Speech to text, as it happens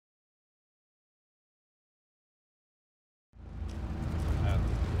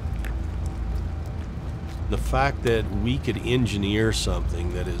The fact that we could engineer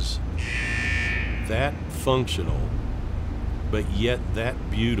something that is that functional, but yet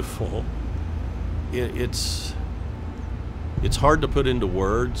that beautiful, it's hard to put into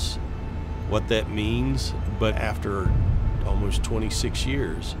words what that means, but after almost 26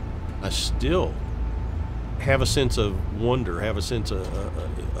 years, I still have a sense of wonder, have a sense of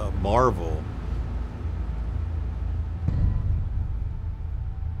a marvel.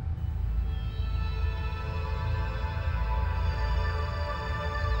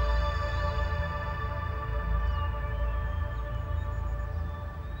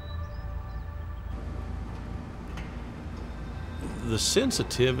 The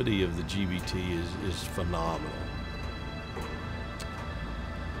sensitivity of the GBT is phenomenal.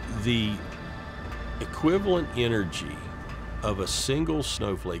 The equivalent energy of a single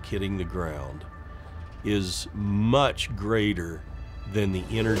snowflake hitting the ground is much greater than the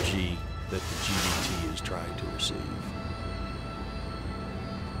energy that the GBT is trying to receive.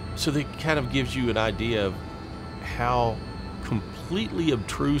 So that kind of gives you an idea of how completely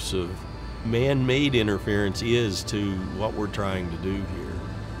obtrusive man-made interference is to what we're trying to do here.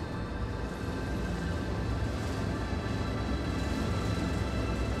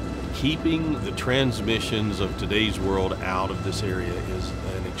 Keeping the transmissions of today's world out of this area is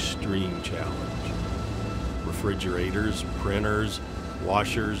an extreme challenge. Refrigerators, printers,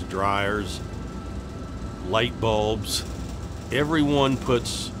 washers, dryers, light bulbs, everyone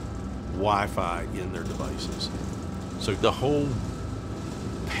puts Wi-Fi in their devices. So the whole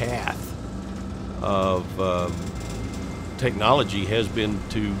path of technology has been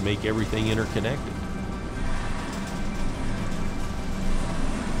to make everything interconnected.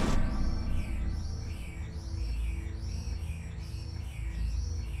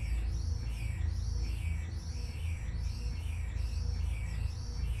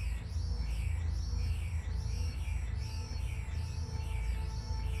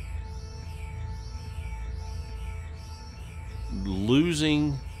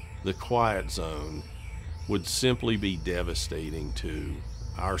 Losing the quiet zone would simply be devastating to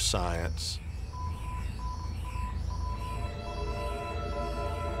our science.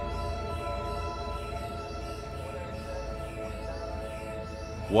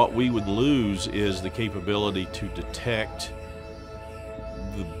 What we would lose is the capability to detect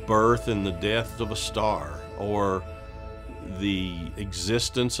the birth and the death of a star, or the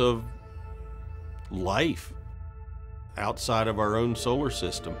existence of life outside of our own solar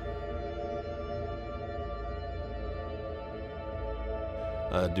system.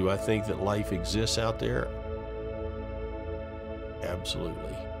 Do I think that life exists out there?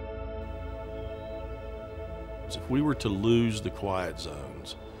 Absolutely. If we were to lose the quiet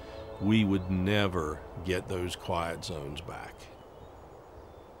zones, we would never get those quiet zones back.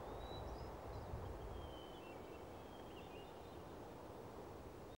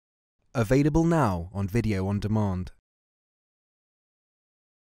 Available now on video on demand.